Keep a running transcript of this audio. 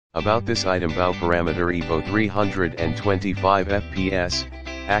About this item: bow parameter Evo 325 fps,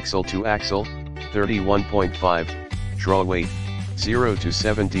 axle to axle, 31.5, draw weight, 0 to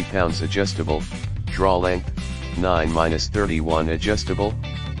 70 pounds adjustable, draw length, 9-31 adjustable,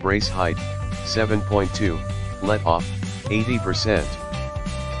 brace height, 7.2, let off, 80%.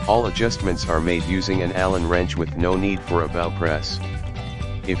 All adjustments are made using an Allen wrench with no need for a bow press.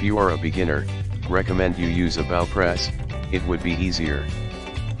 If you are a beginner, recommend you use a bow press, it would be easier.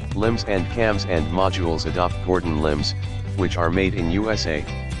 Limbs and cams and modules adopt Gordon limbs, which are made in USA,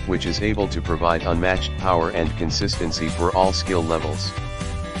 which is able to provide unmatched power and consistency for all skill levels.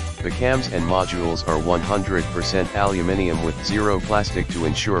 The cams and modules are 100% aluminium with zero plastic to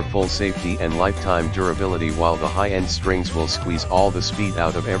ensure full safety and lifetime durability, while the high-end strings will squeeze all the speed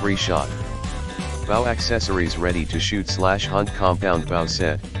out of every shot. Bow accessories: ready to shoot/hunt compound bow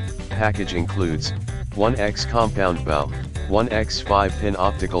set. Package includes 1x compound bow, 1x 5-pin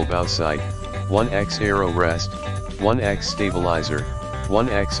optical bow sight, 1x arrow rest, 1x stabilizer,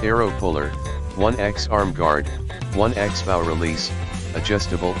 1x arrow puller, 1x arm guard, 1x bow release,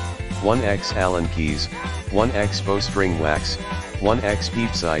 adjustable, 1x Allen keys, 1x bowstring wax, 1x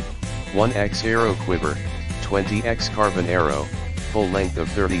peep sight, 1x arrow quiver, 20x carbon arrow, full length of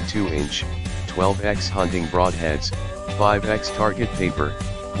 32-inch, 12x hunting broadheads, 5x target paper,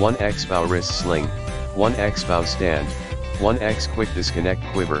 1x bow wrist sling, 1x bow stand, 1x quick disconnect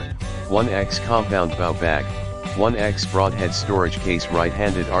quiver, 1x compound bow bag, 1x broadhead storage case.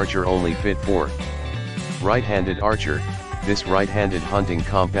 Right-handed archer only fit for right-handed archer. This right-handed hunting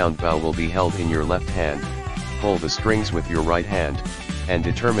compound bow will be held in your left hand. Pull the strings with your right hand, and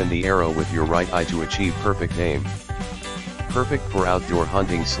determine the arrow with your right eye to achieve perfect aim. Perfect for outdoor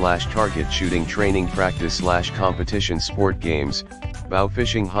hunting/target shooting, training, practice/competition, sport games, bow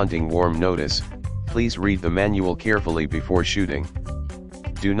fishing, hunting. Warm notice: please read the manual carefully before shooting.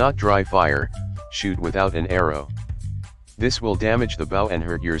 Do not dry fire, shoot without an arrow. This will damage the bow and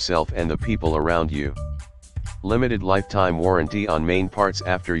hurt yourself and the people around you. Limited lifetime warranty on main parts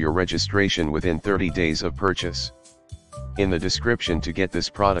after your registration within 30 days of purchase. In the description to get this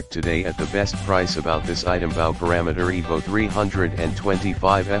product today at the best price. About this item: bow parameter Evo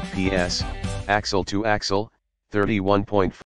 325 fps, axle to axle, 31.5.